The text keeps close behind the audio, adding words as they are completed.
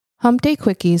Hump Day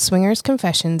Quickies Swingers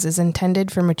Confessions is intended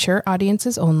for mature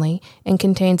audiences only and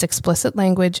contains explicit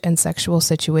language and sexual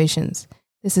situations.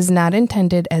 This is not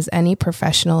intended as any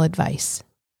professional advice.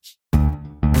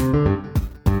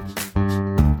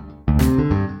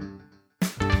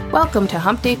 Welcome to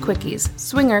Hump Day Quickies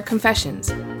Swinger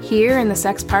Confessions. Here in the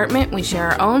Sexpartment, we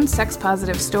share our own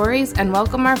sex-positive stories and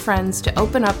welcome our friends to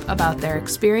open up about their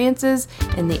experiences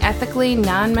in the ethically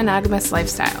non-monogamous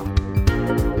lifestyle.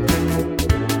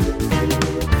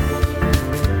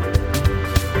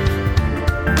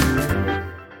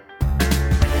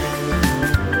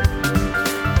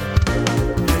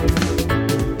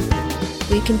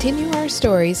 We continue our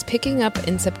stories picking up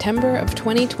in September of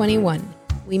 2021.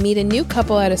 We meet a new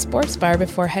couple at a sports bar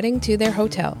before heading to their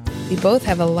hotel. We both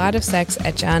have a lot of sex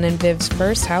at John and Viv's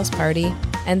first house party,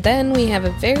 and then we have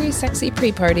a very sexy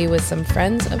pre-party with some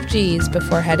friends of G's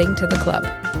before heading to the club.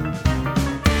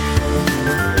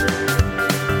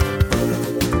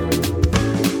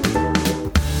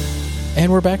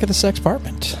 And we're back at the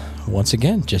Sexpartment. Once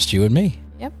again, just you and me.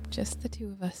 Yep, just the two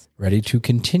of us. Ready to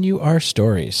continue our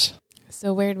stories.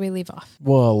 So where did we leave off?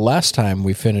 Well, last time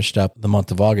we finished up the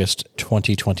month of August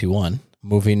 2021,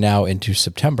 moving now into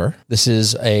September. This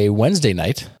is a Wednesday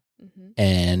night,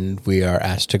 and we are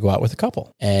asked to go out with a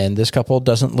couple. And this couple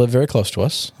doesn't live very close to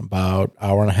us, about an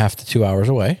hour and a half to 2 hours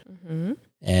away.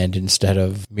 And instead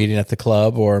of meeting at the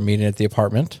club or meeting at the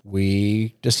apartment,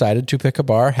 we decided to pick a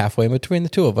bar halfway between the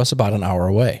two of us, about an hour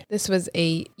away. This was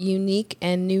a unique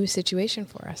and new situation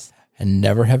for us. And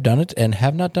never have done it, and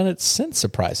have not done it since,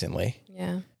 surprisingly.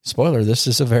 Yeah. Spoiler, this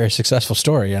is a very successful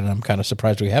story, and I'm kind of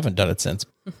surprised we haven't done it since.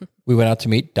 We went out to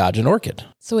meet Dodge and Orchid.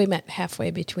 So we met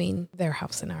halfway between their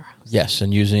house and our house. Yes,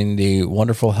 and using the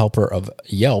wonderful helper of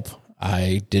Yelp,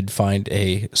 I did find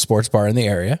a sports bar in the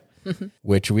area,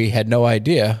 which we had no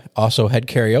idea also had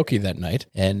karaoke that night,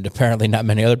 and apparently not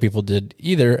many other people did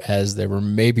either, as there were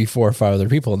maybe 4 or 5 other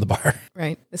people in the bar.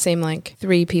 Right. The same,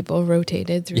 3 people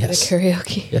rotated through the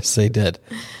karaoke. Yes, they did.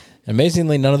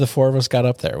 Amazingly, none of the 4 of us got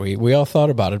up there. We all thought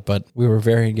about it, but we were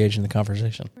very engaged in the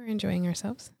conversation. We're enjoying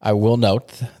ourselves. I will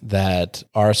note that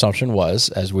our assumption was,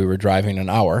 as we were driving an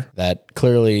hour, that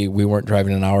clearly we weren't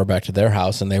driving an hour back to their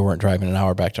house and they weren't driving an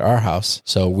hour back to our house.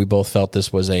 So we both felt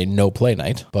this was a no play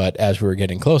night. But as we were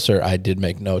getting closer, I did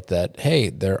make note that, hey,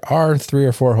 there are 3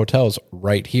 or 4 hotels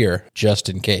right here, just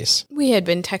in case. We had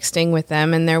been texting with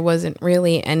them and there wasn't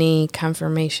really any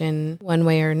confirmation one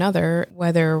way or another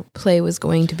whether play was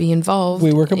going to be involved.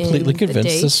 We were completely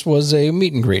convinced this was a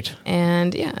meet and greet.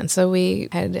 And so we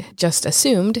had just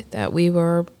assumed that we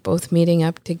were both meeting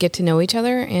up to get to know each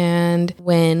other. And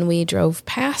when we drove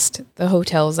past the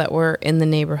hotels that were in the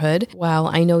neighborhood, while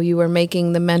I know you were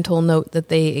making the mental note that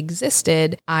they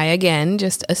existed, I again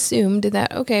just assumed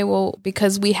that, okay, well,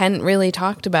 because we hadn't really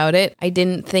talked about it, I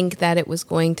didn't think that it was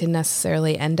going to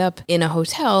necessarily end up in a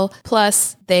hotel.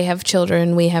 Plus, they have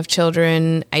children, we have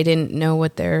children. I didn't know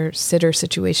what their sitter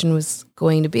situation was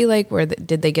going to be like.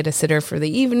 Did they get a sitter for the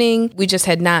evening? We just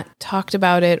had not talked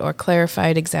about it or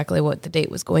clarified exactly what the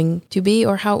date was going to be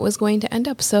or how it was going to end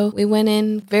up. So we went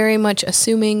in very much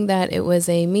assuming that it was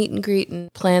a meet and greet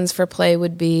and plans for play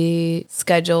would be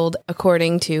scheduled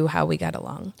according to how we got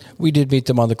along. We did meet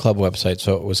them on the club website,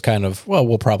 so it was kind of, well,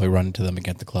 we'll probably run into them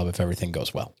again at the club if everything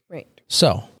goes well. Right.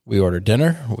 So we ordered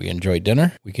dinner. We enjoyed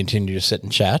dinner. We continued to sit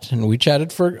and chat, and we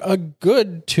chatted for a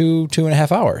good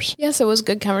 2.5 hours. Yes, it was a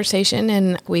good conversation,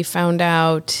 and we found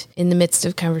out in the midst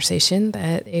of conversation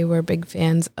that they were big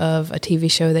fans of a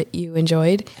TV show that you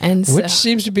enjoyed. Which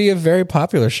seems to be a very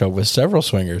popular show with several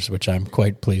swingers, which I'm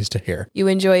quite pleased to hear. You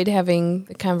enjoyed having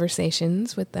the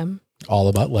conversations with them. All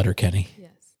about Letterkenny.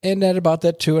 Yes. And at about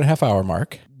that 2.5 hour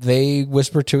mark, they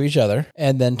whisper to each other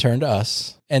and then turn to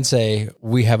us and say,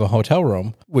 we have a hotel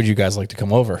room. Would you guys like to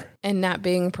come over? And not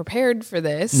being prepared for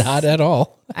this. Not at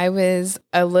all. I was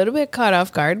a little bit caught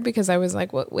off guard because I was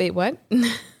like, what? Wait, what?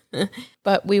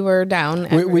 But we were down.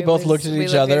 We both looked at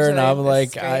each other and I'm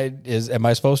like, am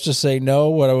I supposed to say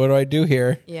no? What do I do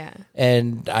here? Yeah.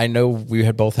 And I know we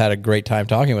had both had a great time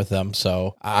talking with them.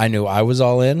 So I knew I was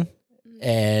all in.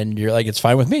 And you're like, it's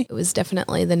fine with me. It was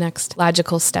definitely the next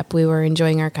logical step. We were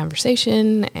enjoying our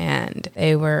conversation and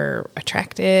they were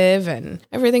attractive and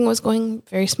everything was going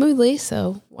very smoothly.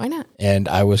 So why not? And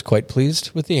I was quite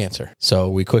pleased with the answer. So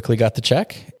we quickly got the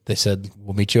check. They said,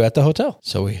 we'll meet you at the hotel.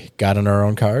 So we got in our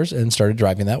own cars and started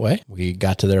driving that way. We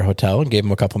got to their hotel and gave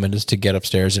them a couple minutes to get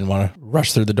upstairs and want to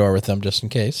rush through the door with them just in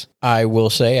case. I will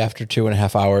say after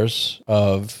 2.5 hours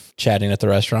of chatting at the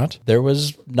restaurant, there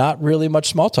was not really much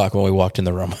small talk when we walked in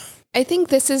the room. I think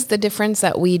this is the difference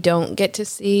that we don't get to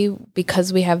see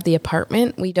because we have the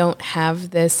apartment. We don't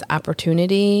have this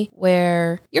opportunity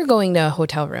where you're going to a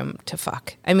hotel room to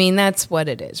fuck. I mean, that's what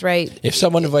it is, right? If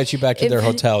someone invites you back to their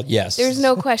hotel, yes. There's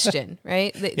no question,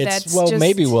 right?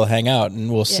 Maybe we'll hang out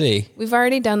and we'll see. We've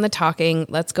already done the talking.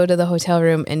 Let's go to the hotel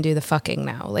room and do the fucking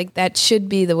now. Like, that should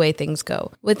be the way things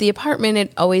go. With the apartment,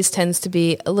 it always tends to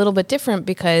be a little bit different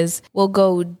because we'll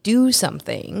go do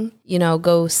something,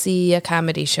 go see a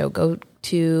comedy show, go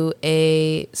to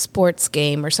a sports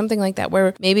game or something like that,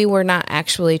 where maybe we're not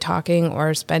actually talking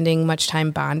or spending much time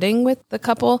bonding with the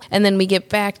couple. And then we get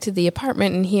back to the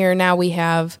apartment, and here now we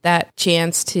have that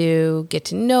chance to get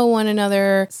to know one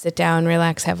another, sit down,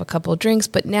 relax, have a couple drinks.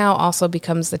 But now also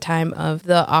becomes the time of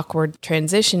the awkward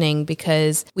transitioning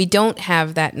because we don't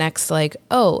have that next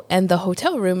and the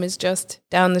hotel room is just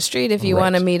down the street if you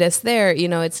want to meet us there.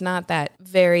 It's not that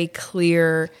very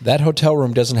clear. That hotel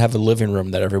room doesn't have a living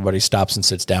room that everybody stops and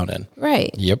sits down in.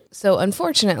 Right. Yep. So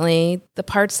unfortunately, the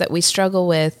parts that we struggle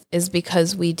with is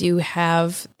because we do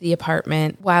have the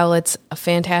apartment. While it's a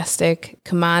fantastic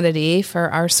commodity for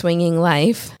our swinging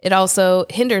life, it also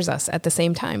hinders us at the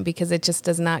same time because it just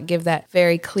does not give that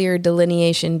very clear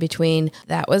delineation between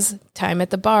that was time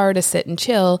at the bar to sit and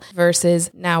chill versus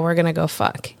now we're going to go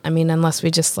fuck. I mean, unless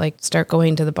we just start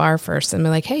going to the bar first and be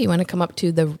like, hey, you want to come up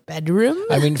to the bedroom?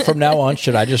 I mean, from now on,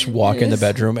 should I just walk in the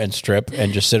bedroom and strip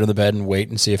and just sit on the bed and wait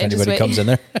and see if anybody comes in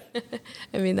there?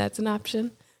 I mean, that's an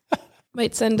option.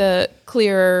 Might send a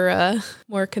clearer,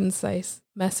 more concise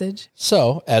message.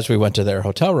 So as we went to their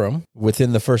hotel room,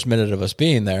 within the first minute of us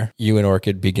being there, you and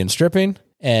Orchid begin stripping.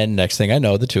 And next thing I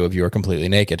know, the two of you are completely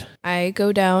naked. I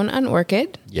go down on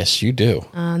Orchid. Yes, you do.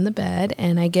 On the bed,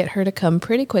 and I get her to come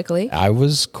pretty quickly. I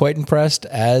was quite impressed,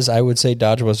 as I would say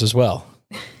Dodge was as well.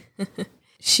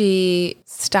 She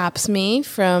stops me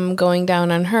from going down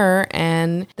on her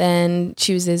and then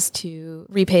chooses to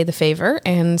repay the favor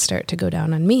and start to go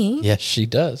down on me. Yes, she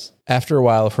does. After a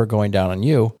while of her going down on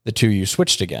you, the two of you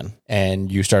switched again,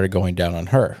 and you started going down on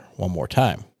her one more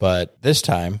time. But this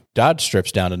time, Dodge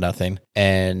strips down to nothing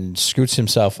and scoots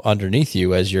himself underneath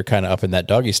you as you're kind of up in that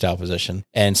doggy style position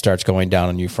and starts going down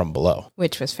on you from below.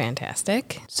 Which was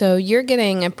fantastic. So you're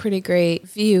getting a pretty great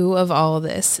view of all of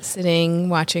this, sitting,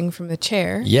 watching from the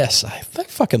chair. Yes, I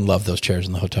fucking love those chairs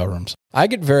in the hotel rooms. I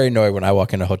get very annoyed when I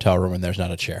walk in a hotel room and there's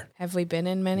not a chair. Have we been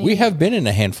in many? We have been in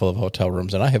a handful of hotel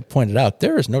rooms, and I have pointed out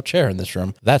there is no chair in this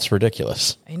room. That's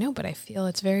ridiculous. I know, but I feel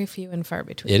it's very few and far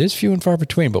between. It is few and far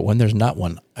between, but when there's not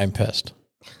one, I'm pissed.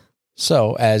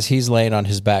 So as he's laying on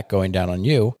his back going down on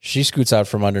you, she scoots out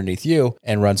from underneath you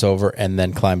and runs over and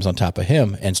then climbs on top of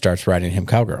him and starts riding him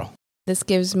cowgirl. This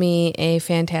gives me a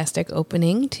fantastic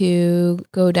opening to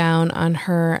go down on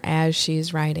her as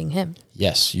she's riding him.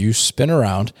 Yes, you spin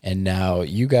around, and now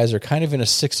you guys are kind of in a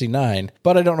 69,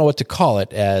 but I don't know what to call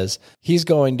it, as he's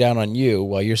going down on you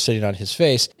while you're sitting on his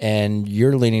face, and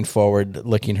you're leaning forward,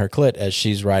 licking her clit as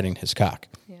she's riding his cock.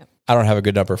 Yep. I don't have a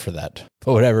good number for that,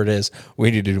 but whatever it is, we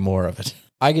need to do more of it.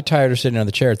 I get tired of sitting on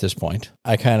the chair at this point.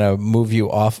 I kind of move you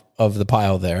off of the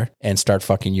pile there and start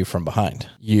fucking you from behind.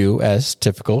 You, as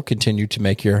typical, continue to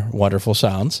make your wonderful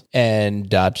sounds, and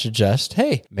Dodge suggests,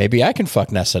 hey, maybe I can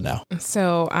fuck Nessa now.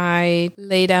 So I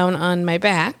lay down on my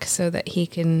back so that he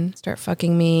can start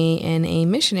fucking me in a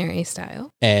missionary style.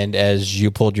 And as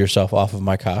you pulled yourself off of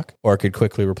my cock, Orchid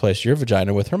quickly replaced your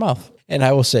vagina with her mouth. And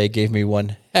I will say gave me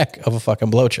one heck of a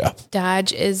fucking blowjob.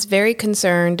 Dodge is very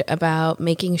concerned about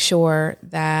making sure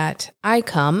that I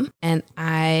come, and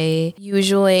I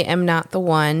usually am not the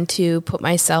one to put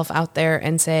myself out there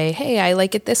and say, hey, I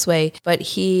like it this way. But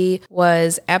he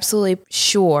was absolutely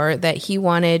sure that he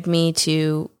wanted me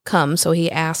to come. So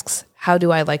he asks, how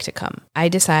do I like to come? I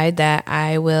decide that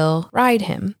I will ride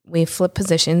him. We flip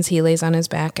positions. He lays on his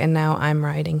back, and now I'm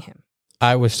riding him.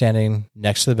 I was standing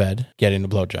next to the bed, getting a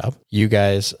blowjob. You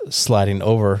guys sliding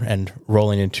over and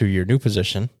rolling into your new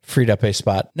position, freed up a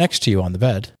spot next to you on the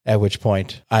bed, at which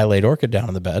point I laid Orchid down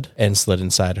on the bed and slid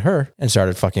inside her and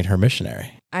started fucking her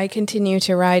missionary. I continue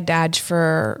to ride Dodge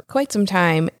for quite some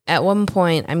time. At one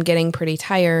point, I'm getting pretty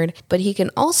tired, but he can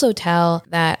also tell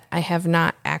that I have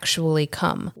not actually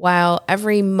come. While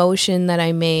every motion that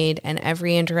I made and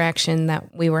every interaction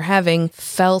that we were having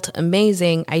felt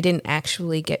amazing, I didn't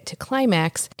actually get to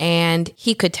climax, and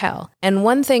he could tell. And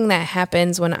one thing that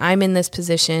happens when I'm in this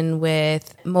position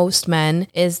with most men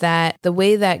is that the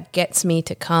way that gets me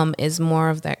to come is more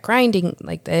of that grinding,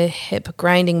 like the hip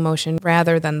grinding motion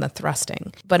rather than the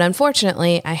thrusting. But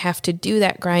unfortunately, I have to do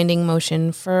that grinding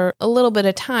motion for a little bit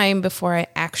of time before I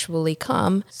actually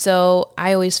come. So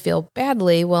I always feel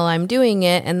badly while I'm doing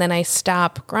it, and then I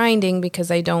stop grinding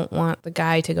because I don't want the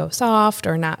guy to go soft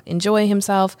or not enjoy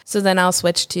himself. So then I'll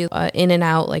switch to in and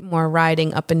out, like more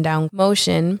riding up and down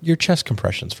motion. Your chest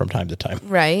compressions from time to time.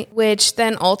 Right. Which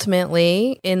then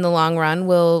ultimately, in the long run,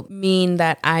 will mean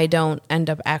that I don't end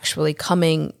up actually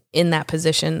coming in that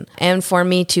position. And for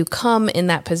me to come in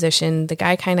that position, the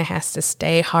guy kind of has to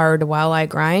stay hard while I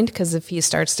grind, because if he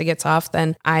starts to get soft,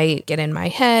 then I get in my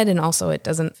head, and also it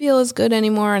doesn't feel as good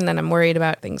anymore, and then I'm worried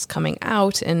about things coming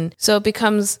out. And so it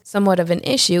becomes somewhat of an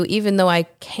issue. Even though I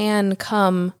can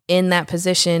come in that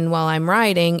position while I'm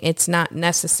riding, it's not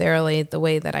necessarily the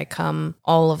way that I come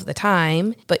all of the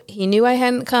time. But he knew I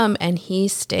hadn't come, and he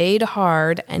stayed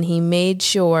hard, and he made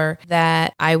sure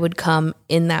that I would come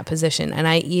in that position. And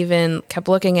I even kept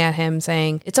looking at him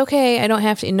saying, it's okay, I don't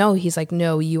have to. No, he's like,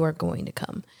 no, you are going to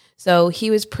come. So he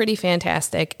was pretty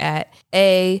fantastic at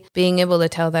A, being able to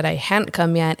tell that I hadn't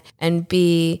come yet, and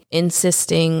B,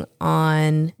 insisting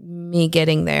on me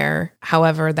getting there.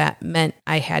 However, that meant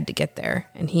I had to get there,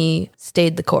 and he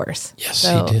stayed the course. Yes,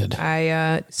 so he did.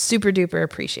 I super duper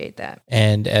appreciate that.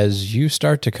 And as you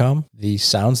start to come, the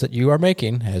sounds that you are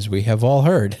making, as we have all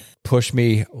heard, push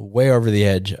me way over the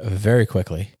edge very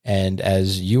quickly. And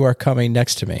as you are coming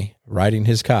next to me, riding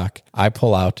his cock, I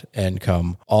pull out and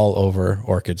come all over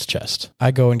Orchid's chest.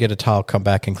 I go and get a towel, come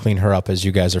back and clean her up as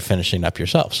you guys are finishing up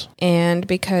yourselves. And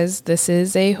because this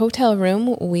is a hotel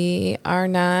room, we are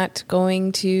not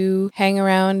going to hang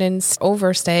around and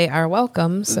overstay our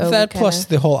welcome. So that plus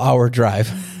the whole hour drive,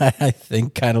 I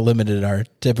think, kind of limited our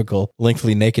typical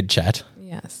lengthy naked chat.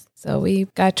 Yes. So we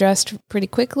got dressed pretty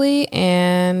quickly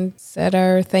and said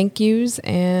our thank yous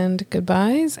and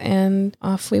goodbyes, and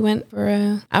off we went for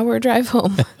an hour drive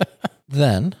home.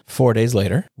 Then, 4 days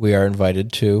later, we are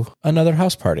invited to another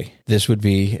house party. This would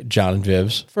be John and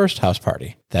Viv's first house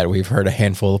party that we've heard a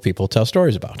handful of people tell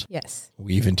stories about. Yes.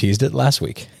 We even teased it last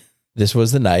week. This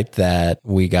was the night that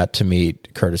we got to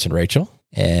meet Curtis and Rachel,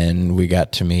 and we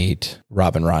got to meet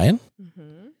Rob and Ryan.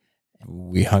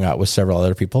 We hung out with several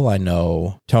other people. I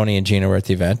know Tony and Gina were at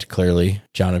the event. Clearly,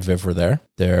 John and Viv were there.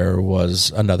 There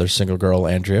was another single girl,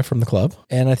 Andrea, from the club.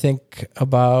 And I think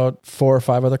about 4 or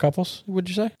 5 other couples, would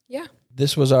you say? Yeah.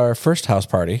 This was our first house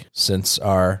party since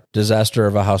our disaster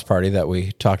of a house party that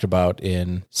we talked about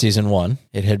in season 1.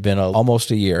 It had been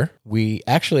almost a year. We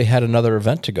actually had another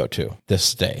event to go to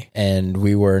this day, and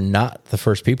we were not the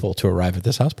first people to arrive at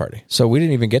this house party. So we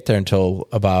didn't even get there until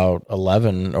about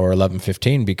 11 or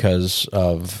 11:15 because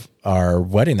of our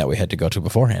wedding that we had to go to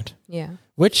beforehand. Yeah.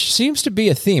 Which seems to be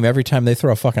a theme. Every time they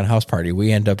throw a fucking house party,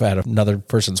 we end up at another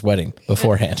person's wedding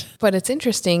beforehand. But it's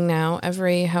interesting now.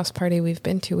 Every house party we've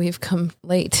been to, we've come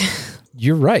late.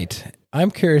 You're right.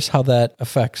 I'm curious how that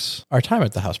affects our time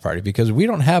at the house party, because we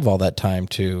don't have all that time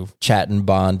to chat and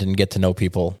bond and get to know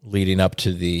people leading up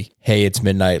to the, hey, it's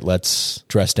midnight, let's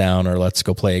dress down or let's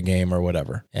go play a game or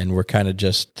whatever. And we're kind of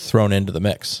just thrown into the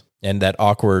mix. And that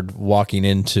awkward walking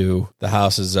into the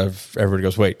houses of everybody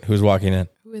goes, wait, who's walking in?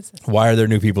 Who is this? Why are there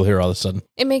new people here all of a sudden?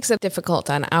 It makes it difficult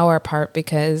on our part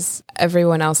because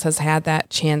everyone else has had that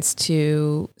chance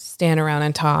to stand around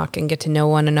and talk and get to know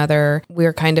one another.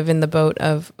 We're kind of in the boat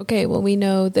of, okay, well, we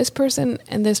know this person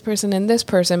and this person and this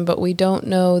person, but we don't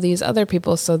know these other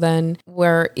people. So then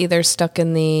we're either stuck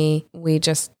in the, we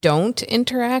just don't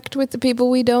interact with the people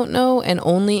we don't know and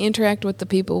only interact with the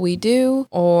people we do,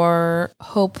 or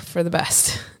hope for the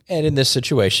best. And in this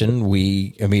situation,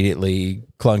 we immediately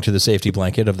clung to the safety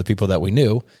blanket of the people that we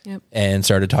knew. Yep. And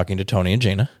started talking to Tony and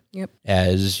Gina. Yep.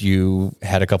 As you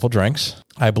had a couple drinks.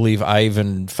 I believe I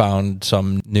even found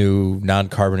some new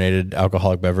non-carbonated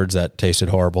alcoholic beverage that tasted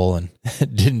horrible and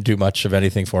didn't do much of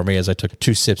anything for me, as I took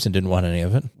 2 sips and didn't want any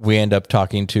of it. We end up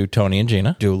talking to Tony and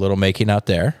Gina, do a little making out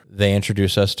there. They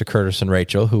introduce us to Curtis and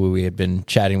Rachel, who we had been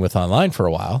chatting with online for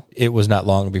a while. It was not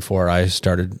long before I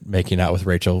started making out with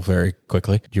Rachel very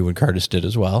quickly. You and Curtis did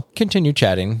as well. Continued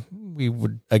chatting. We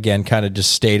would, again, kind of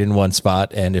just stayed in one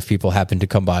spot, and if people happened to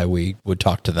come by, we would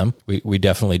talk to them. We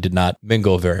definitely did not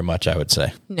mingle very much, I would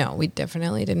say. No, we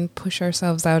definitely didn't push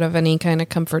ourselves out of any kind of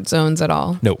comfort zones at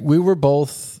all. No, we were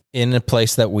both in a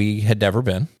place that we had never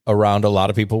been, around a lot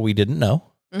of people we didn't know.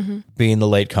 Mm-hmm. Being the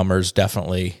latecomers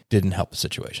definitely didn't help the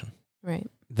situation. Right.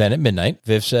 Then at midnight,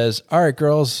 Viv says, all right,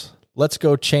 girls, let's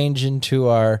go change into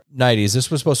our nighties. This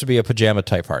was supposed to be a pajama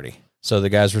type party. So the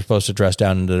guys were supposed to dress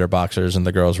down into their boxers and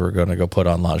the girls were going to go put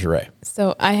on lingerie.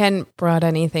 So I hadn't brought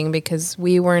anything because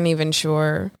we weren't even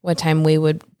sure what time we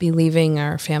would be leaving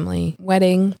our family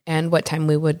wedding and what time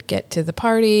we would get to the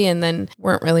party, and then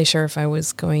weren't really sure if I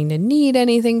was going to need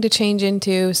anything to change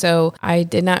into. So I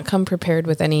did not come prepared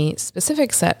with any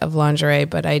specific set of lingerie,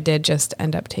 but I did just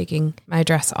end up taking my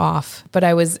dress off. But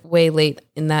I was way late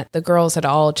in that the girls had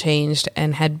all changed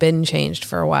and had been changed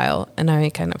for a while. And I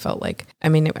kind of felt like, I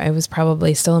mean, I was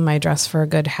probably still in my dress for a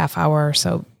good half hour or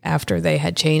so after they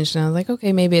had changed. And I was like,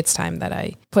 okay, maybe it's time that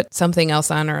I put something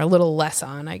else on or a little less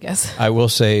on, I guess. I will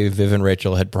say Viv and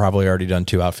Rachel had probably already done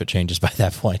 2 outfit changes by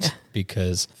that point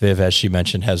because Viv, as she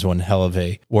mentioned, has one hell of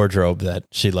a wardrobe that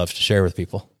she loves to share with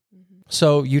people. Mm-hmm.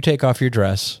 So you take off your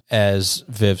dress as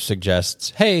Viv suggests,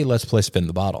 hey, let's play Spin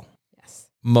the Bottle. Yes.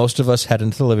 Most of us head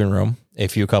into the living room. A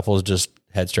few couples just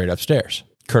head straight upstairs.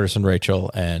 Curtis and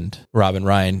Rachel and Rob and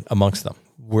Ryan amongst them.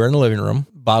 We're in the living room,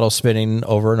 bottle spinning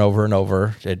over and over and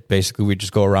over. Basically, we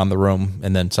just go around the room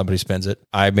and then somebody spins it.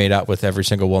 I made out with every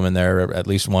single woman there at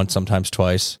least once, sometimes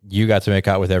twice. You got to make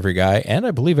out with every guy and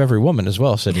I believe every woman as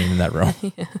well sitting in that room.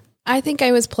 Yeah. I think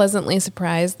I was pleasantly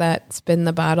surprised that Spin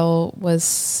the Bottle was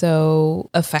so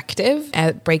effective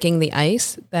at breaking the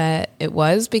ice that it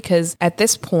was, because at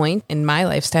this point in my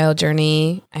lifestyle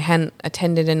journey, I hadn't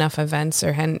attended enough events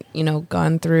or hadn't,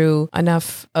 gone through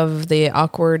enough of the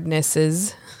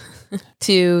awkwardnesses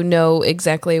to know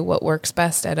exactly what works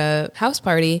best at a house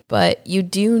party. But you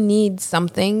do need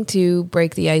something to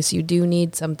break the ice. You do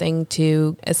need something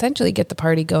to essentially get the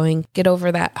party going, get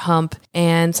over that hump.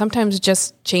 And sometimes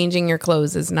just changing your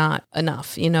clothes is not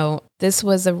enough. This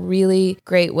was a really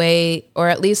great way, or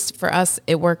at least for us,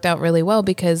 it worked out really well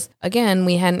because, again,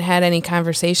 we hadn't had any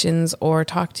conversations or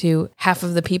talked to half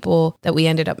of the people that we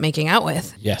ended up making out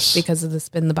with. Yes. Because of the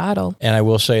Spin the Bottle. And I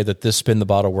will say that this Spin the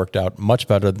Bottle worked out much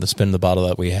better than the Spin the Bottle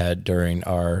that we had during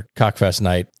our Cockfest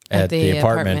night at the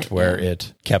apartment where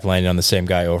it kept landing on the same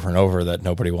guy over and over that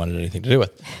nobody wanted anything to do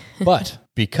with. But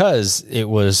because it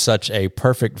was such a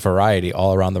perfect variety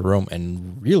all around the room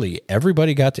and really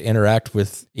everybody got to interact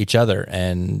with each other,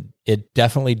 and it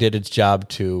definitely did its job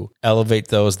to elevate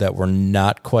those that were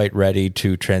not quite ready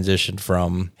to transition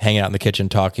from hanging out in the kitchen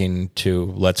talking to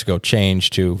let's go change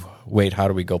to wait, how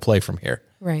do we go play from here?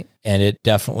 Right. And it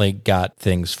definitely got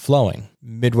things flowing.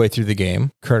 Midway through the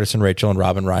game, Curtis and Rachel and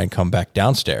Rob and Ryan come back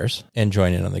downstairs and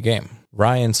join in on the game.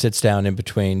 Ryan sits down in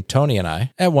between Tony and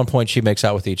I. At one point, she makes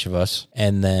out with each of us.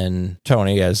 And then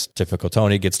Tony, as typical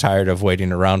Tony, gets tired of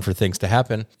waiting around for things to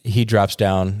happen. He drops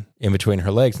down in between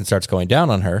her legs and starts going down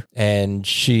on her. And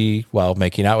she, while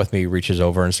making out with me, reaches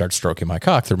over and starts stroking my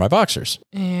cock through my boxers.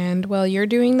 And while you're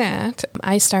doing that,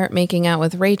 I start making out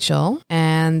with Rachel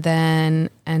and then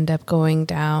end up going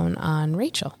down on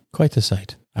Rachel. Quite the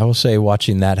sight. I will say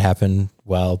watching that happen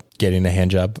while getting a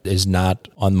hand job is not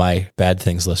on my bad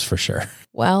things list for sure.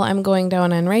 While I'm going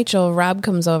down on Rachel, Rob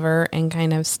comes over and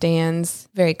kind of stands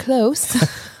very close.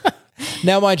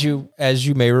 Now, mind you, as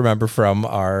you may remember from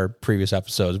our previous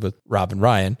episodes with Rob and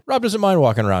Ryan, Rob doesn't mind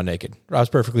walking around naked. Rob's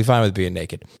perfectly fine with being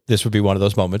naked. This would be one of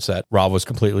those moments that Rob was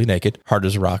completely naked, hard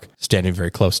as a rock, standing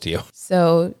very close to you.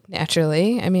 So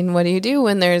naturally, what do you do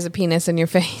when there's a penis in your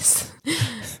face?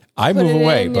 I move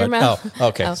away, but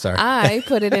okay, sorry. I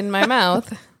put it in my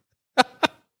mouth.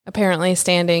 Apparently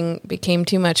standing became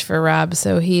too much for Rob,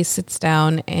 so he sits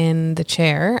down in the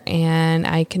chair and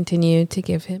I continue to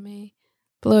give him a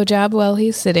blowjob while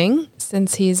he's sitting.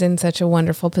 Since he's in such a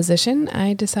wonderful position,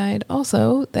 I decide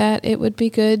also that it would be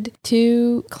good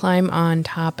to climb on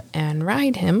top and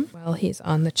ride him while he's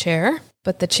on the chair.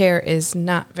 But the chair is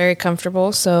not very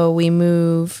comfortable, so we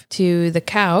move to the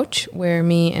couch where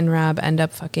me and Rob end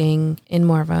up fucking in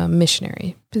more of a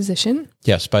missionary position.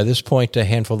 Yes, by this point, a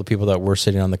handful of the people that were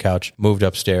sitting on the couch moved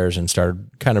upstairs and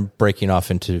started kind of breaking off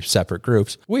into separate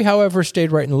groups. We, however,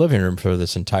 stayed right in the living room for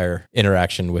this entire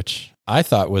interaction, which I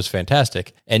thought was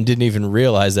fantastic, and didn't even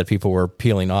realize that people were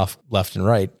peeling off left and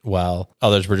right while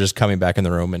others were just coming back in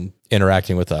the room and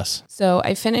interacting with us. So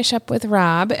I finish up with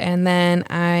Rob, and then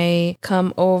I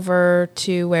come over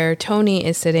to where Tony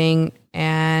is sitting,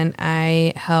 and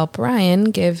I help Ryan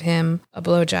give him a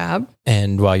blowjob.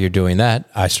 And while you're doing that,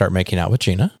 I start making out with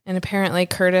Gina. And apparently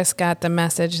Curtis got the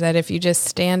message that if you just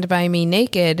stand by me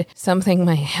naked, something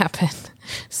might happen.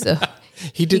 So...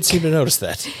 He did seem to notice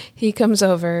that. He comes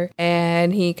over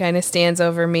and he kind of stands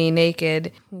over me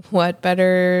naked. What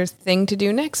better thing to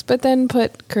do next but then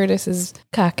put Curtis's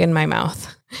cock in my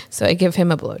mouth? So I give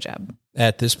him a blowjob.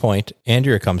 At this point,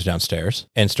 Andrea comes downstairs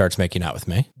and starts making out with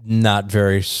me. Not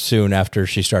very soon after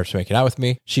she starts making out with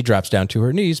me, she drops down to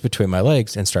her knees between my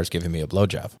legs and starts giving me a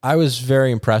blowjob. I was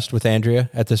very impressed with Andrea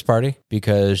at this party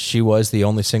because she was the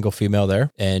only single female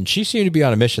there, and she seemed to be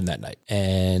on a mission that night.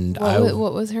 And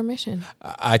what was her mission?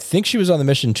 I think she was on the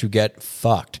mission to get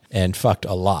fucked, and fucked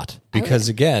a lot. Because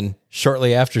again,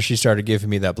 shortly after she started giving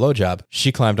me that blowjob,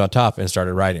 she climbed on top and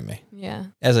started riding me. Yeah.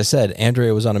 As I said,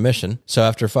 Andrea was on a mission. So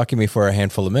after fucking me for a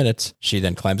handful of minutes, she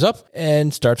then climbs up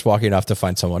and starts walking off to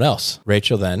find someone else.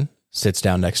 Rachel then sits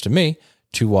down next to me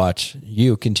to watch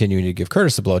you continuing to give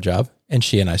Curtis a blowjob, and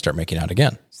she and I start making out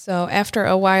again. So after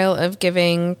a while of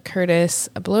giving Curtis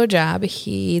a blowjob,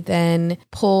 he then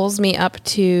pulls me up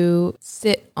to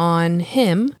sit on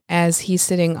him as he's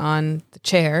sitting on the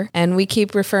chair. And we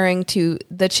keep referring to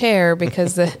the chair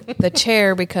because the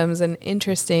chair becomes an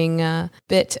interesting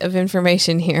bit of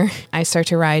information here. I start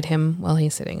to ride him while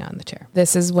he's sitting on the chair.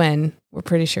 This is when we're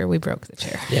pretty sure we broke the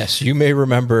chair. Yes, you may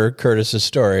remember Curtis's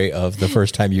story of the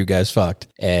first time you guys fucked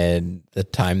and the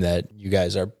time that you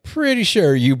guys are pretty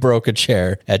sure you broke a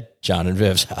chair at John and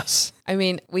Viv's house. I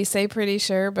mean, we say pretty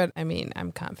sure, but I mean,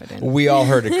 I'm confident. We all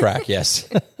heard it crack, yes.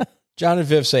 John and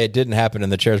Viv say it didn't happen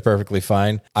and the chair's perfectly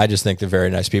fine. I just think they're very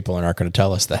nice people and aren't going to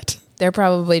tell us that. They're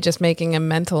probably just making a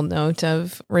mental note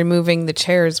of removing the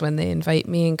chairs when they invite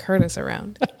me and Curtis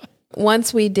around.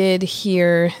 Once we did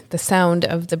hear the sound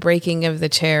of the breaking of the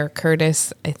chair,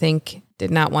 Curtis, I think,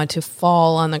 did not want to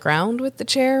fall on the ground with the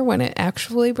chair when it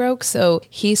actually broke. So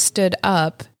he stood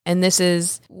up, and this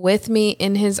is with me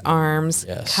in his arms,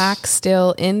 yes, cock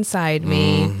still inside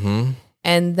me. Mm-hmm.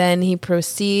 And then he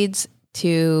proceeds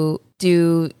to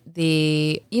do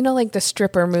the, like the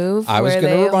stripper move. I was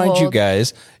going to remind you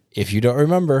guys, if you don't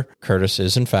remember, Curtis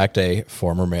is in fact a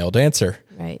former male dancer.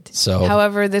 Right. So,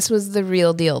 however, this was the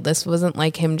real deal. This wasn't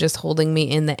like him just holding me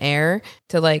in the air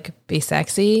to be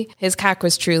sexy. His cock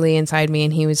was truly inside me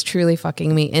and he was truly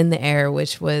fucking me in the air,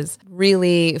 which was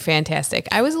really fantastic.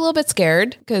 I was a little bit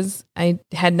scared because I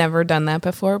had never done that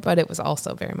before, but it was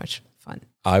also very much fun.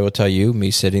 I will tell you,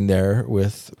 me sitting there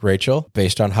with Rachel,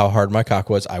 based on how hard my cock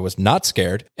was, I was not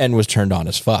scared and was turned on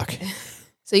as fuck.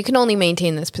 So you can only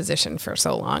maintain this position for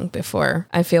so long before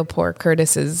I feel poor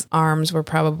Curtis's arms were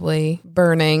probably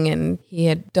burning and he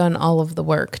had done all of the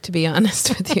work, to be honest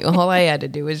with you. All I had to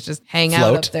do was just hang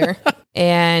out up there.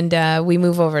 And we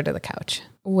move over to the couch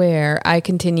where I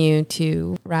continue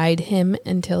to ride him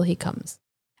until he comes.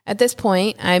 At this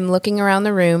point, I'm looking around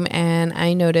the room and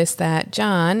I notice that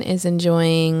John is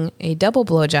enjoying a double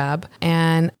blowjob,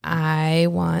 and I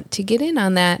want to get in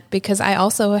on that because I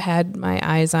also had my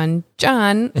eyes on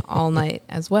John all night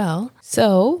as well.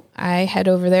 So I head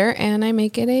over there and I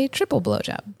make it a triple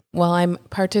blowjob. While I'm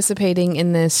participating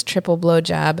in this triple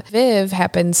blowjob, Viv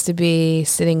happens to be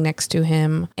sitting next to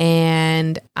him,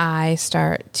 and I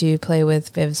start to play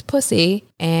with Viv's pussy,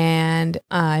 and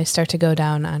I start to go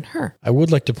down on her. I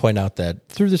would like to point out that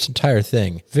through this entire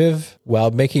thing, Viv,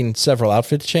 while making several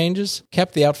outfit changes,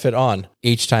 kept the outfit on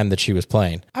each time that she was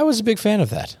playing. I was a big fan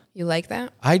of that. You like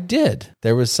that? I did.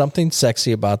 There was something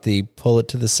sexy about the pull it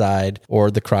to the side or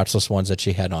the crotchless ones that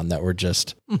she had on that were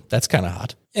just, that's kind of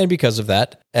hot. And because of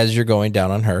that, as you're going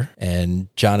down on her and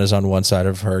John is on one side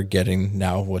of her getting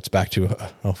now what's back to,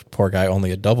 poor guy,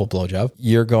 only a double blowjob,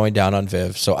 you're going down on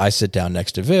Viv. So I sit down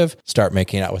next to Viv, start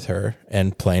making out with her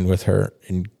and playing with her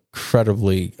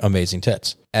incredibly amazing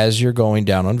tits. As you're going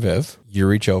down on Viv, you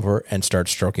reach over and start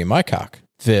stroking my cock.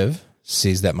 Viv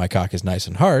sees that my cock is nice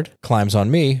and hard, climbs on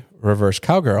me, reverse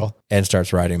cowgirl, and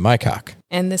starts riding my cock.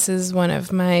 And this is one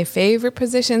of my favorite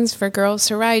positions for girls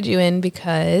to ride you in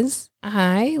because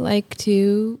I like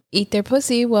to eat their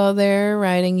pussy while they're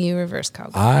riding you reverse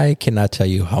cowgirl. I cannot tell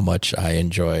you how much I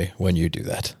enjoy when you do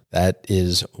that. That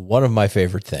is one of my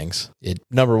favorite things. It,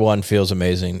 number one, feels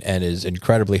amazing and is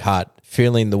incredibly hot.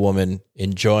 Feeling the woman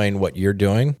enjoying what you're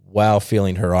doing while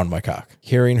feeling her on my cock.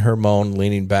 Hearing her moan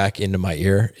leaning back into my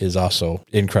ear is also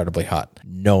incredibly hot,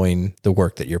 knowing the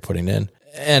work that you're putting in.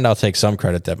 And I'll take some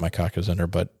credit that my cock is in her,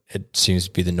 but it seems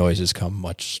to be the noises come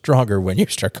much stronger when you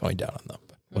start going down on them.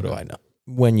 What do I know?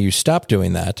 When you stop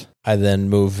doing that, I then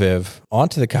move Viv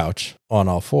onto the couch on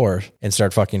all fours and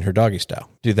start fucking her doggy style.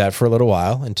 Do that for a little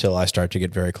while until I start to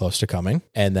get very close to coming.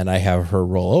 And then I have her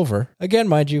roll over. Again,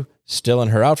 mind you, still in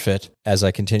her outfit as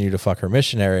I continue to fuck her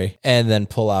missionary, and then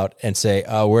pull out and say,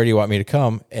 where do you want me to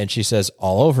come? And she says,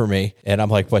 all over me. And I'm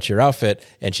like, what's your outfit?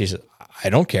 And she says, I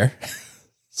don't care.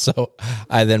 So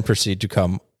I then proceed to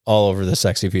come all over the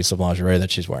sexy piece of lingerie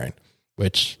that she's wearing,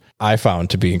 which I found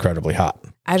to be incredibly hot.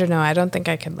 I don't know. I don't think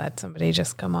I could let somebody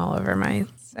just come all over my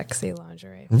sexy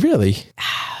lingerie. Really?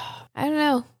 I don't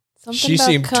know. She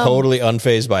seemed totally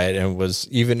unfazed by it and was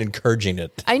even encouraging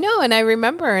it. I know. And I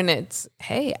remember, and it's,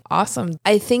 hey, awesome.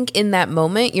 I think in that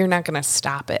moment, you're not going to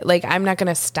stop it. Like, I'm not going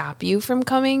to stop you from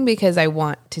coming because I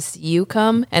want to see you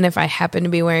come. And if I happen to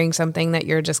be wearing something that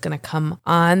you're just going to come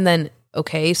on, then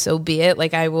okay, so be it.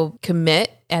 Like, I will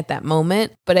commit at that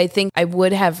moment. But I think I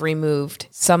would have removed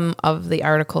some of the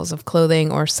articles of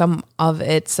clothing or some of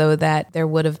it so that there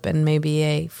would have been maybe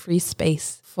a free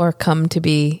space for come to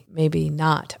be maybe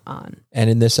not on. And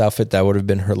in this outfit, that would have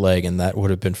been her leg, and that would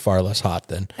have been far less hot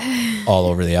than all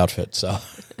over the outfit. So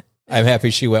I'm happy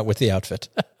she went with the outfit.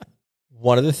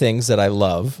 One of the things that I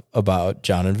love about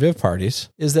John and Viv parties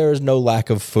is there is no lack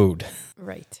of food.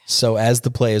 Right. So as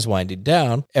the play is winding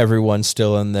down, everyone's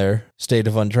still in their state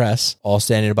of undress, all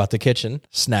standing about the kitchen,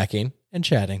 snacking and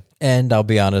chatting. And I'll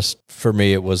be honest, for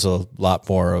me, it was a lot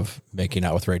more of making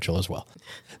out with Rachel as well.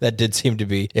 That did seem to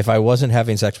be, if I wasn't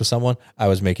having sex with someone, I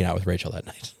was making out with Rachel that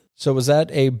night. So was that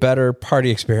a better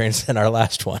party experience than our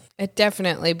last one? It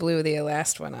definitely blew the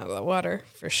last one out of the water,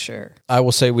 for sure. I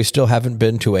will say we still haven't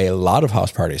been to a lot of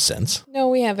house parties since. No,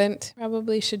 we haven't.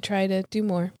 Probably should try to do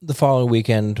more. The following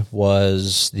weekend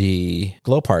was the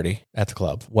glow party at the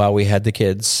club. While we had the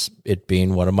kids, it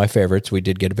being one of my favorites, we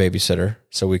did get a babysitter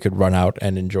so we could run out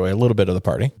and enjoy a little bit of the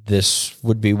party. This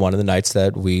would be one of the nights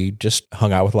that we just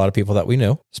hung out with a lot of people that we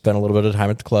knew, spent a little bit of time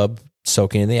at the club,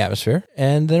 soaking in the atmosphere,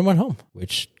 and then went home,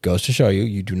 which goes to show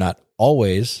you do not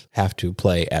always have to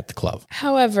play at the club.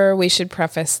 However, we should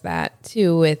preface that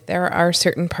too with there are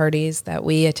certain parties that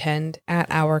we attend at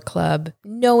our club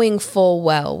knowing full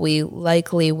well we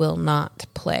likely will not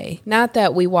play. Not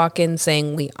that we walk in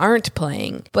saying we aren't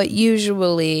playing, but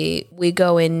usually we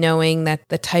go in knowing that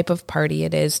the type of party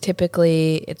it is.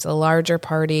 Typically, it's a larger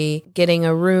party. Getting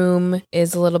a room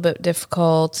is a little bit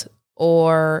difficult.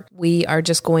 Or we are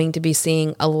just going to be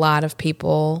seeing a lot of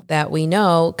people that we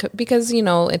know because,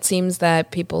 it seems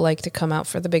that people like to come out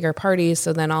for the bigger parties.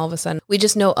 So then all of a sudden we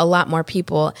just know a lot more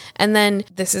people. And then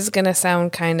this is going to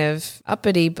sound kind of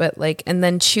uppity, but and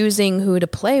then choosing who to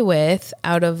play with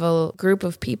out of a group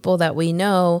of people that we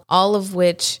know, all of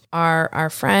which are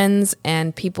our friends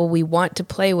and people we want to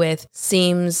play with,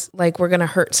 seems like we're going to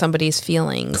hurt somebody's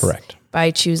feelings. Correct.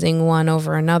 By choosing one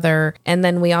over another. And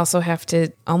then we also have to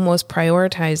almost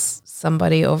prioritize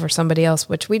somebody over somebody else,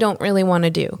 which we don't really want to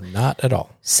do. Not at all.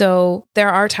 So there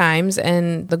are times,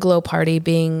 and the glow party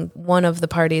being one of the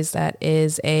parties that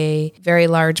is a very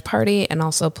large party and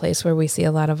also a place where we see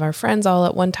a lot of our friends all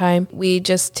at one time. We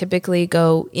just typically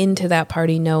go into that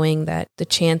party knowing that the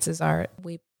chances are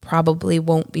we probably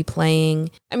won't be playing.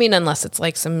 I mean, unless it's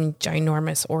like some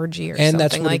ginormous orgy or and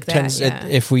something like that. Yeah.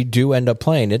 If we do end up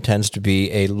playing, it tends to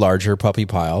be a larger puppy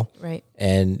pile. Right.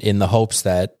 And in the hopes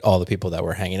that all the people that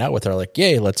we're hanging out with are like,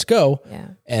 yay, let's go. Yeah.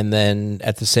 And then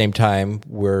at the same time,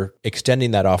 we're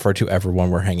extending that offer to everyone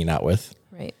we're hanging out with.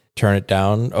 Right. Turn it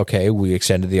down. Okay, we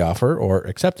extended the offer or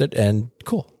accept it and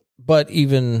cool. But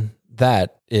even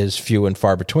that is few and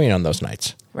far between on those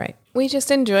nights. Right. We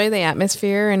just enjoy the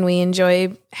atmosphere and we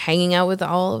enjoy hanging out with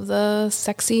all of the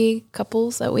sexy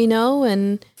couples that we know.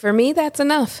 And for me, that's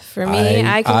enough. For me,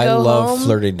 I can go home. I love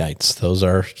flirty nights. Those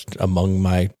are among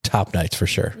my top nights for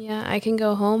sure. Yeah, I can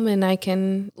go home and I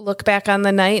can look back on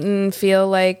the night and feel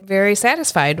like very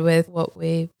satisfied with what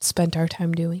we spent our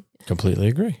time doing. Completely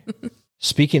agree.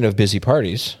 Speaking of busy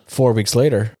parties, 4 weeks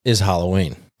later is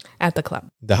Halloween. At the club.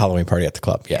 The Halloween party at the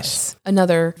club, yes.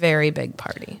 Another very big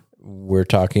party. We're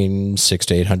talking 600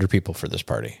 to 800 people for this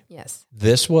party. Yes.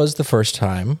 This was the first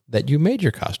time that you made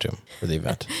your costume for the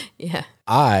event. Yeah.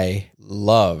 I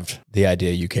loved the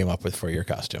idea you came up with for your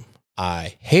costume.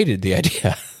 I hated the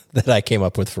idea that I came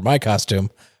up with for my costume,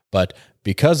 but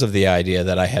because of the idea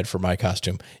that I had for my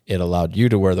costume, it allowed you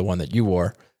to wear the one that you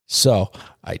wore. So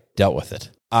I dealt with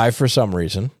it. I, for some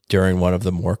reason, during one of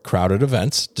the more crowded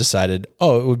events, decided,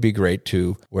 it would be great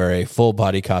to wear a full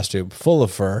body costume full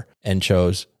of fur and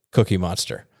chose Cookie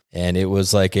Monster. And it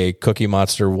was like a Cookie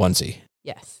Monster onesie.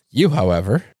 Yes. You,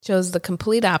 however, chose the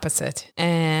complete opposite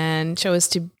and chose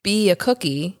to be a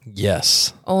cookie.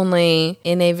 Yes. Only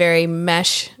in a very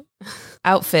mesh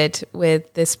outfit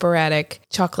with this sporadic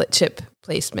chocolate chip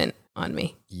placement on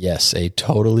me. Yes, a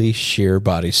totally sheer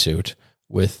bodysuit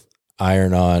with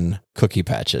iron-on cookie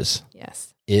patches.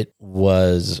 Yes. It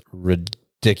was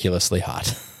ridiculously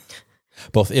hot,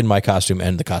 both in my costume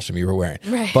and the costume you were wearing.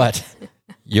 Right. But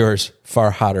yours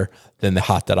far hotter than the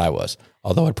hot that I was,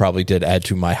 although it probably did add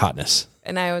to my hotness.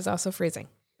 And I was also freezing.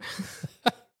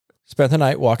 Spent the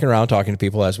night walking around talking to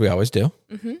people as we always do.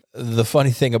 Mm-hmm. The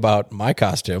funny thing about my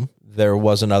costume there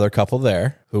was another couple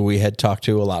there who we had talked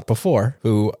to a lot before,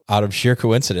 who, out of sheer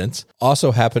coincidence,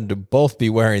 also happened to both be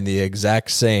wearing the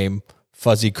exact same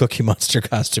fuzzy Cookie Monster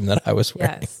costume that I was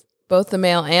wearing. Yes. Both the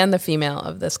male and the female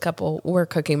of this couple were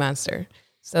Cookie Monster.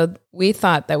 So we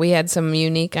thought that we had some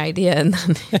unique idea. And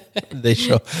then they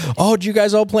show, did you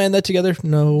guys all plan that together?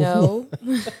 No.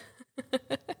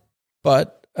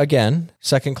 But again,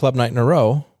 second club night in a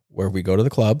row where we go to the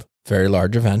club, very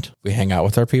large event. We hang out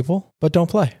with our people, but don't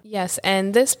play. Yes.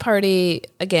 And this party,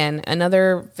 again,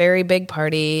 another very big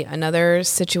party, another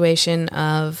situation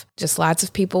of just lots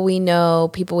of people we know,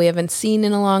 people we haven't seen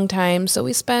in a long time. So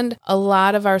we spend a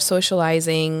lot of our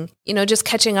socializing, just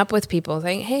catching up with people,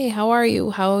 saying, hey, how are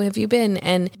you? How have you been?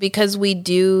 And because we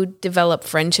do develop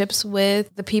friendships with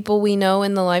the people we know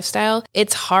in the lifestyle,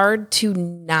 it's hard to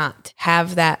not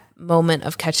have that moment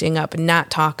of catching up and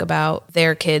not talk about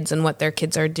their kids and what their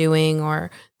kids are doing, or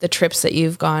the trips that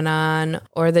you've gone on,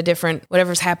 or the different,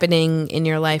 whatever's happening in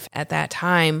your life at that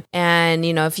time. And,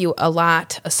 if you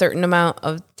allot a certain amount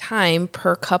of time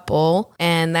per couple,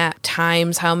 and that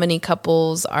times how many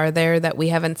couples are there that we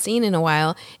haven't seen in a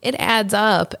while, it adds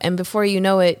up. And before you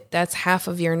know it, that's half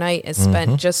of your night is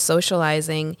spent just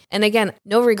socializing. And again,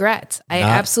 no regrets. I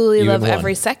absolutely love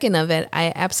every second of it.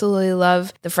 I absolutely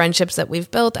love the friendships that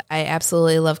we've built. I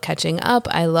absolutely love catching up.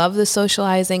 I love the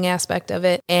socializing aspect of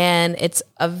it. And it's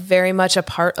very much a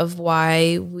part of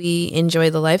why we enjoy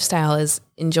the lifestyle, is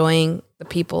enjoying the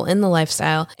people in the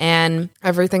lifestyle and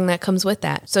everything that comes with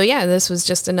that. So yeah, this was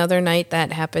just another night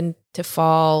that happened to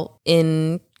fall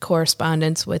in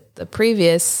correspondence with the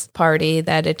previous party,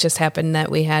 that it just happened that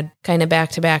we had kind of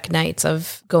back-to-back nights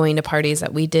of going to parties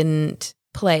that we didn't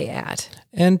play at.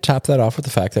 And top that off with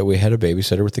the fact that we had a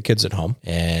babysitter with the kids at home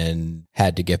and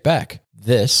had to get back.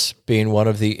 This being one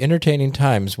of the entertaining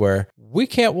times where we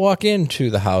can't walk into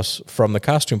the house from the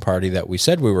costume party that we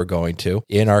said we were going to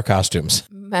in our costumes.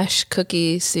 Mesh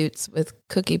cookie suits with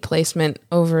cookie placement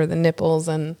over the nipples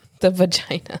and the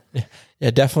vagina.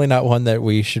 Yeah, definitely not one that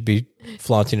we should be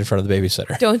flaunting in front of the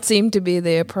babysitter. Don't seem to be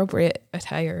the appropriate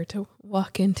attire to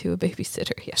walk into a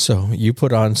babysitter. Yeah. So you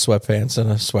put on sweatpants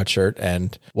and a sweatshirt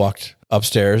and walked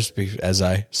upstairs as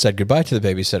I said goodbye to the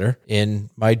babysitter in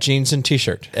my jeans and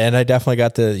t-shirt. And I definitely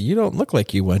got you don't look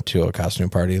like you went to a costume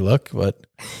party look, but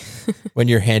when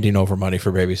you're handing over money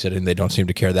for babysitting, they don't seem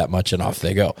to care that much, and off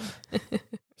they go.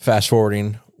 Fast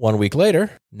forwarding 1 week later,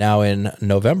 now in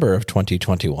November of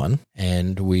 2021,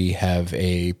 and we have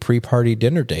a pre-party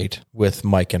dinner date with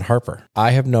Mike and Harper.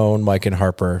 I have known Mike and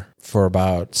Harper for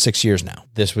about 6 years now.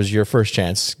 This was your first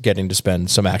chance getting to spend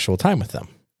some actual time with them.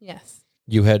 Yes.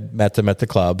 You had met them at the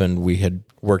club, and we had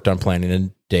worked on planning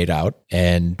a date out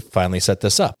and finally set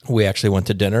this up. We actually went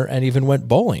to dinner and even went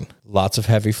bowling. Lots of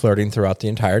heavy flirting throughout the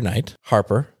entire night.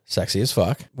 Harper, sexy as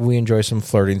fuck. We enjoy some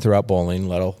flirting throughout bowling,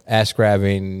 little ass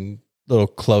grabbing, little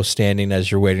close standing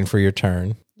as you're waiting for your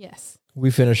turn. Yes. We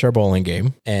finish our bowling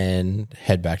game and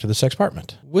head back to the sex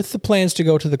apartment. With the plans to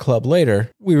go to the club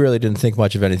later, we really didn't think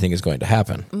much of anything is going to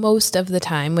happen. Most of the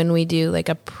time when we do like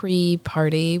a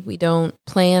pre-party, we don't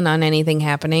plan on anything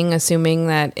happening, assuming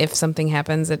that if something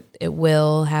happens, it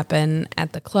will happen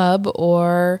at the club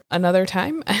or another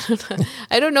time.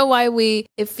 I don't know why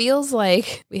it feels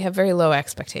like we have very low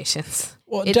expectations.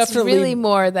 Well, it's definitely really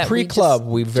more that pre-club,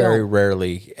 we very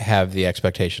rarely have the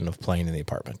expectation of playing in the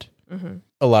apartment. Mm-hmm.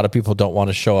 A lot of people don't want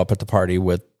to show up at the party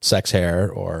with sex hair,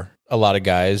 or a lot of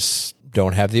guys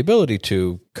don't have the ability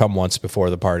to come once before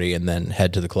the party and then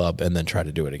head to the club and then try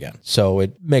to do it again. So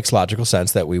it makes logical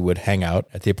sense that we would hang out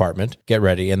at the apartment, get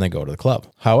ready, and then go to the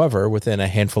club. However, within a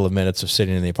handful of minutes of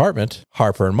sitting in the apartment,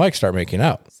 Harper and Mike start making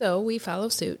out. So we follow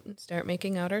suit and start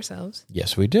making out ourselves.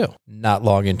 Yes, we do. Not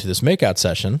long into this makeout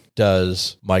session,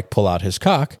 does Mike pull out his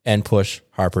cock and push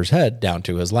Harper's head down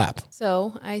to his lap.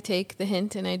 So I take the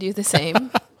hint and I do the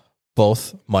same.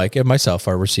 Both Mike and myself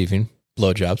are receiving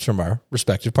blowjobs from our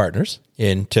respective partners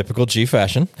in typical G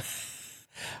fashion.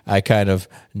 I kind of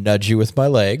nudge you with my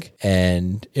leg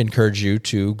and encourage you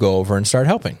to go over and start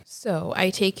helping. So I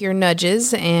take your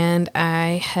nudges and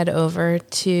I head over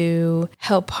to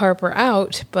help Harper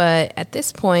out. But at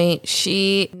this point,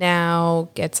 she now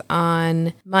gets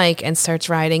on Mike and starts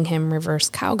riding him reverse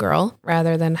cowgirl.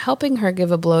 Rather than helping her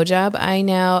give a blowjob, I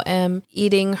now am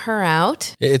eating her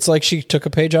out. It's like she took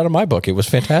a page out of my book. It was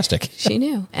fantastic. She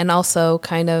knew. And also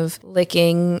kind of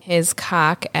licking his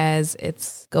cock as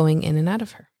it's going in and out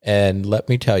of her. And let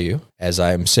me tell you, as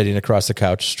I'm sitting across the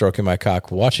couch, stroking my cock,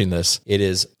 watching this, it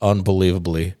is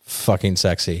unbelievably fucking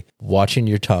sexy. Watching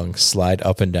your tongue slide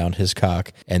up and down his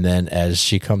cock, and then as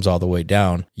she comes all the way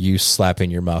down, you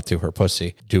slapping your mouth to her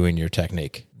pussy, doing your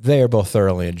technique. They are both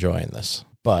thoroughly enjoying this.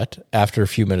 But after a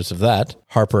few minutes of that,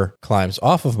 Harper climbs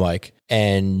off of Mike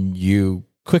and you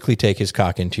quickly take his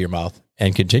cock into your mouth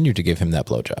and continue to give him that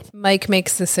blowjob. Mike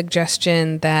makes the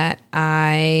suggestion that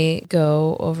I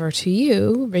go over to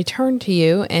you, return to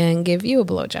you, and give you a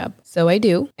blowjob. So I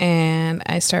do, and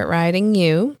I start riding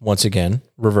you. Once again,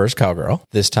 reverse cowgirl,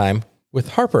 this time with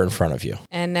Harper in front of you.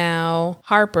 And now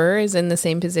Harper is in the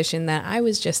same position that I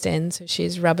was just in, so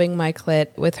she's rubbing my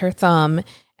clit with her thumb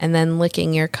and then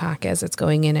licking your cock as it's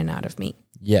going in and out of me.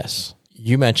 Yes.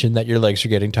 You mentioned that your legs are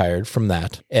getting tired from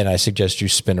that, and I suggest you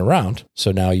spin around.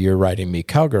 So now you're riding me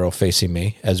cowgirl facing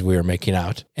me as we are making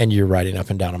out, and you're riding up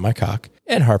and down on my cock.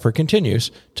 And Harper continues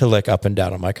to lick up and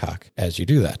down on my cock as you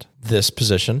do that. This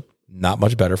position, not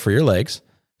much better for your legs.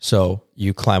 So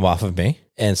you climb off of me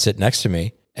and sit next to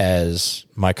me as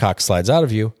my cock slides out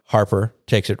of you. Harper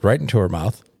takes it right into her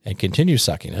mouth and continues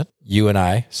sucking it. You and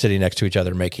I sitting next to each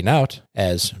other making out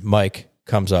as Mike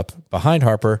comes up behind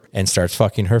Harper and starts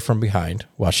fucking her from behind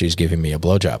while she's giving me a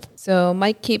blowjob. So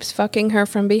Mike keeps fucking her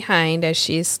from behind as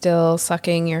she's still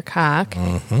sucking your cock.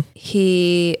 Mm-hmm.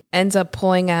 He ends up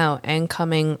pulling out and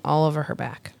coming all over her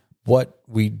back. What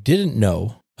we didn't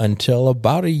know until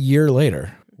about a year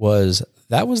later was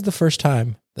that was the first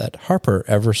time that Harper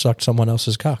ever sucked someone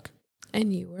else's cock.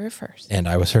 And you were first. And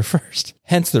I was her first.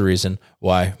 Hence the reason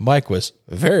why Mike was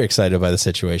very excited by the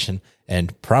situation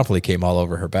and promptly came all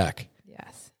over her back.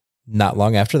 Yes. Not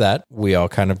long after that, we all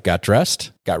kind of got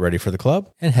dressed, got ready for the club,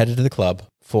 and headed to the club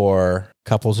for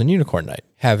Couples and Unicorn Night.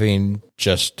 Having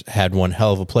just had one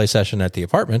hell of a play session at the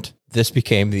apartment, this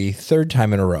became the third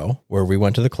time in a row where we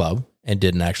went to the club and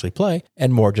didn't actually play,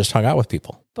 and more just hung out with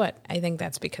people. But I think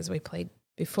that's because we played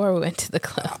before we went to the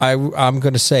club. I'm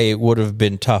going to say it would have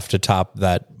been tough to top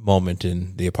that moment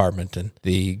in the apartment and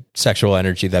the sexual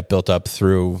energy that built up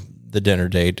through the dinner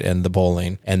date and the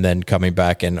bowling, and then coming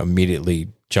back and immediately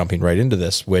jumping right into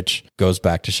this, which goes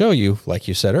back to show you, like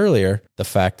you said earlier, the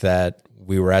fact that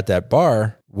we were at that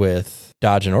bar with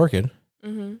Dodge and Orchid.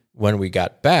 Mm-hmm. When we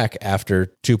got back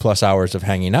after 2+ hours of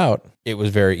hanging out, it was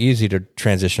very easy to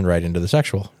transition right into the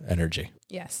sexual energy.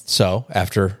 Yes. So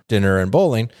after dinner and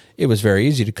bowling, it was very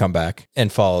easy to come back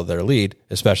and follow their lead,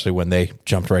 especially when they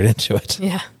jumped right into it.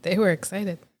 Yeah, they were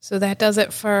excited. So that does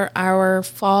it for our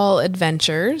fall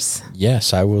adventures.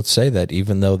 Yes, I will say that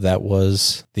even though that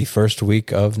was the first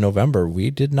week of November, we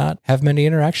did not have many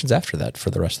interactions after that for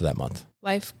the rest of that month.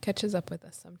 Life catches up with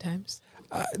us sometimes.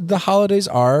 The holidays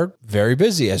are very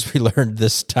busy, as we learned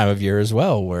this time of year as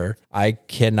well, where I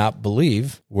cannot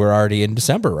believe we're already in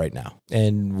December right now.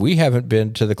 And we haven't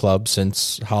been to the club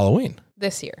since Halloween.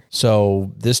 This year.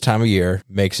 So this time of year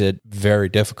makes it very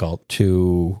difficult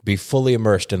to be fully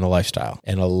immersed in the lifestyle.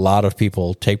 And a lot of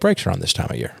people take breaks around this time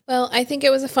of year. Well, I think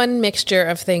it was a fun mixture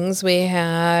of things. We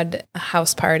had a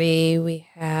house party. We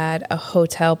had a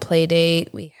hotel play date.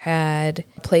 We had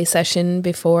a play session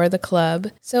before the club.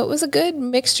 So it was a good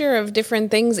mixture of different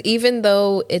things, even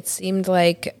though it seemed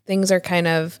like things are kind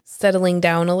of settling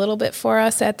down a little bit for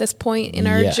us at this point in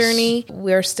our journey.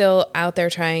 We're still out there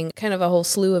trying kind of a whole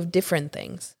slew of different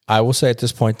things. I will say at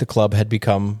this point, the club had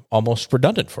become almost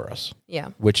redundant for us. Yeah.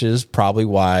 Which is probably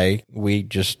why we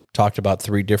just talked about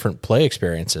 3 different play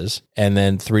experiences and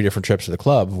then 3 different trips to the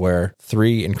club, where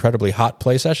 3 incredibly hot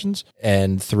play sessions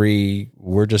and 3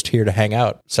 we're just here to hang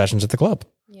out sessions at the club.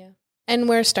 Yeah. And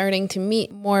we're starting to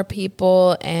meet more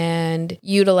people and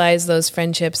utilize those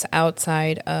friendships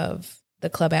outside of the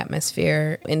club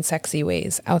atmosphere in sexy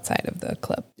ways outside of the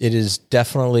club. It is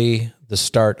definitely the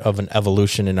start of an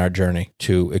evolution in our journey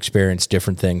to experience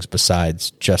different things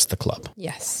besides just the club.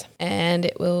 Yes. And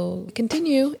it will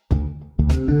continue.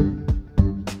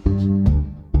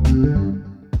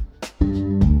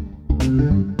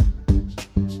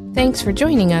 Thanks for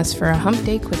joining us for a Hump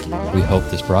Day Quickie. We hope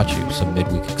this brought you some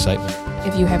midweek excitement.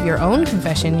 If you have your own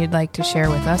confession you'd like to share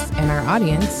with us and our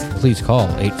audience, please call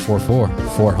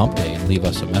 844-4HUMP-DAY and leave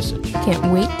us a message.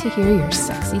 Can't wait to hear your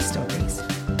sexy stories.